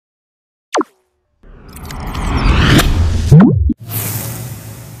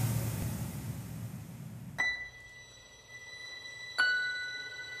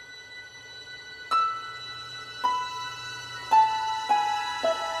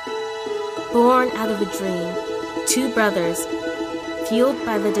Born out of a dream, two brothers, fueled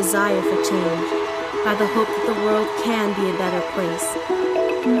by the desire for change, by the hope that the world can be a better place.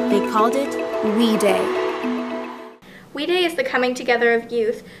 They called it We Day. We Day is the coming together of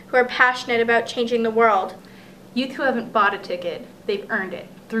youth who are passionate about changing the world. Youth who haven't bought a ticket, they've earned it,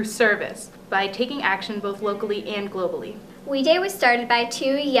 through service, by taking action both locally and globally. We Day was started by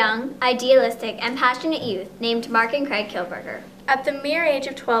two young, idealistic, and passionate youth named Mark and Craig Kilberger. At the mere age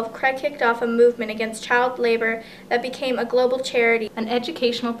of 12, Craig kicked off a movement against child labor that became a global charity. An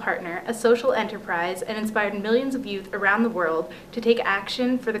educational partner, a social enterprise, and inspired millions of youth around the world to take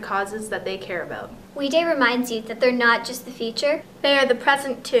action for the causes that they care about. We Day reminds youth that they're not just the future, they are the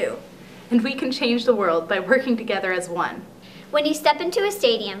present too. And we can change the world by working together as one. When you step into a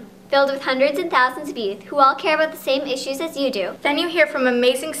stadium filled with hundreds and thousands of youth who all care about the same issues as you do, then you hear from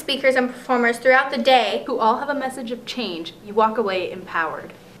amazing speakers and performers throughout the day who all have a message of change. You walk away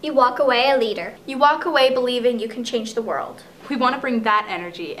empowered. You walk away a leader. You walk away believing you can change the world. We want to bring that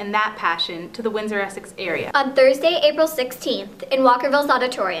energy and that passion to the Windsor-Essex area. On Thursday, April 16th, in Walkerville's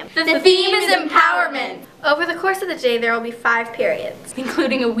auditorium. The theme is empowerment. Over the course of the day, there will be 5 periods,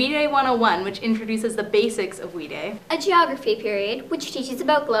 including a We Day 101, which introduces the basics of We Day. A geography period, which teaches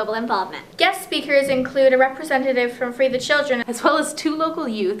about global involvement. Guest speakers include a representative from Free the Children, as well as 2 local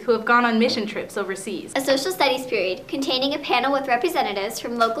youth who have gone on mission trips overseas. A social studies period, containing a panel with representatives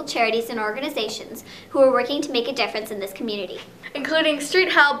from local charities and organizations who are working to make a difference in this community, including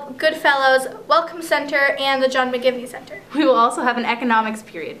Street Help, Goodfellows, Welcome Center, and the John McGivney Center. We will also have an economics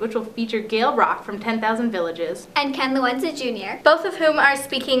period, which will feature Gail Rock from 10,000 Villages and Ken Lewenza Jr., both of whom are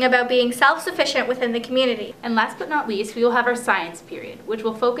speaking about being self-sufficient within the community. And last but not least, we will have our science period, which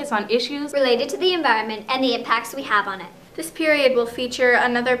will focus on issues related to the environment and the impacts we have on it. This period will feature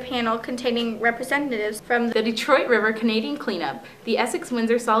another panel containing representatives from the Detroit River Canadian Cleanup, the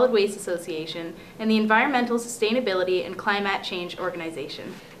Essex-Windsor Solid Waste Association, and the Environmental Sustainability and Climate Change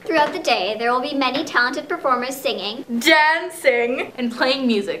Organization. Throughout the day, there will be many talented performers singing, dancing, and playing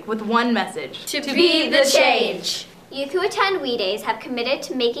music with one message: to be the change. Youth who attend We Days have committed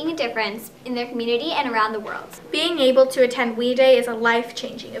to making a difference in their community and around the world. Being able to attend We Day is a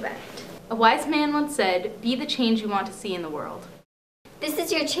life-changing event. A wise man once said, "Be the change you want to see in the world." This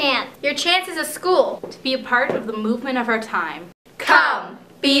is your chance. Your chance is a school to be a part of the movement of our time. Come,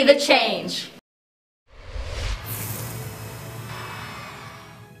 be the change.